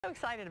So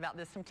excited about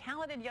this. Some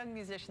talented young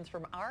musicians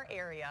from our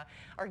area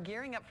are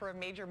gearing up for a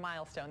major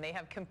milestone. They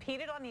have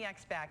competed on the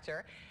X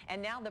Factor,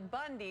 and now the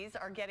Bundys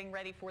are getting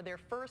ready for their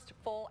first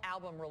full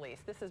album release.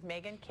 This is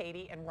Megan,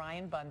 Katie, and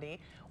Ryan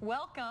Bundy.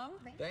 Welcome.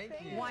 Thank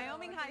you.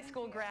 Wyoming high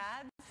school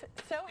grads.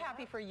 So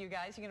happy for you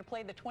guys. You're going to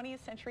play the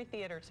 20th Century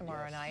Theater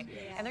tomorrow night,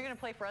 and they're going to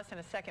play for us in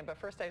a second. But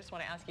first, I just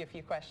want to ask you a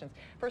few questions.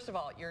 First of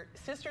all, your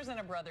sisters and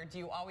a brother, do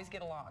you always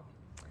get along?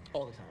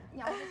 All the time.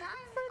 Yeah, all the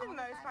time. For the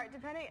most part,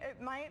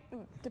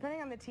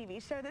 depending on the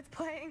TV show that's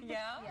playing.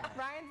 Yeah?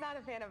 Ryan's not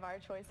a fan of our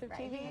choice of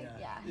TV.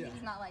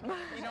 He's not like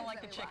You don't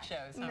like the chick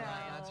shows, huh? No.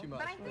 Not too much.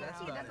 But I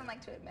think he doesn't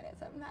like to admit it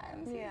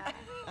sometimes. Yeah.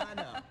 I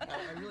know.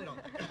 I really don't.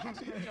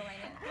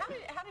 Enjoying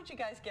it. How did you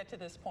guys get to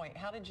this point?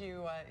 How did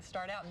you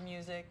start out in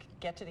music,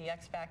 get to the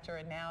X Factor,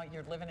 and now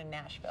you're living in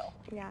Nashville?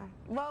 Yeah.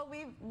 Well,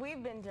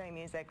 we've been doing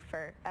music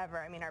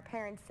forever. I mean, our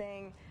parents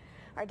sing.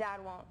 Our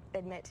dad won't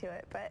admit to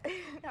it, but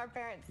our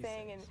parents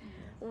sing, and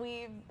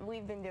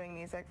we've been doing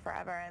music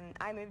forever. And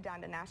I moved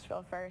down to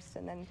Nashville first,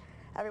 and then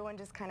everyone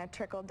just kind of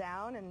trickled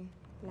down, and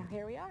now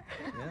here we are.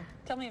 Yeah.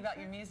 Tell me about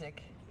your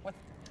music.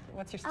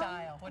 What's your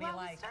style? What do you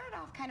like? We started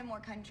off kind of more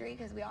country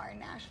because we are in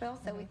Nashville,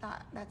 so we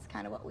thought that's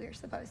kind of what we were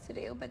supposed to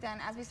do. But then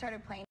as we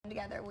started playing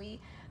together, we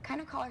kind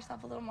of call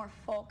ourselves a little more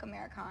folk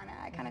Americana.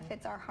 It kind of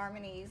fits our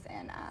harmonies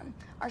and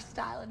our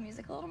style of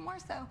music a little more.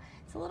 So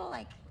it's a little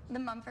like the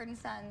Mumford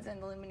 & Sons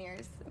and the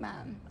Lumineers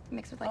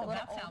mixed with like a little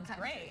that sounds old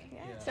country.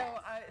 great.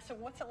 Yeah. So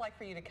what's it like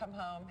for you to come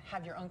home,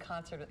 have your own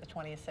concert at the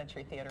 20th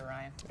Century Theater,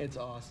 Ryan? It's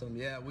awesome.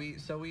 Yeah. We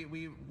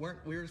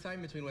were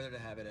deciding between whether to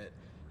have it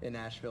in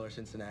Nashville or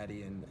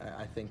Cincinnati, and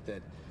I think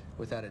that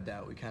without a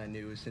doubt we kind of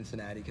knew it was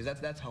Cincinnati because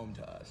that's home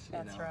to us.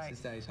 That's right.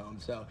 Cincinnati's home.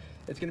 So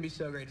it's going to be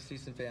so great to see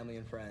some family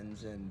and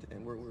friends, and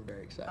we're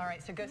very excited. All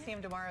right. So go see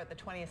them tomorrow at the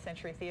 20th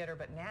Century Theater.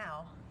 But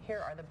now here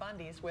are the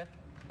Bundys with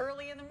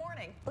Early in the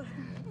Morning.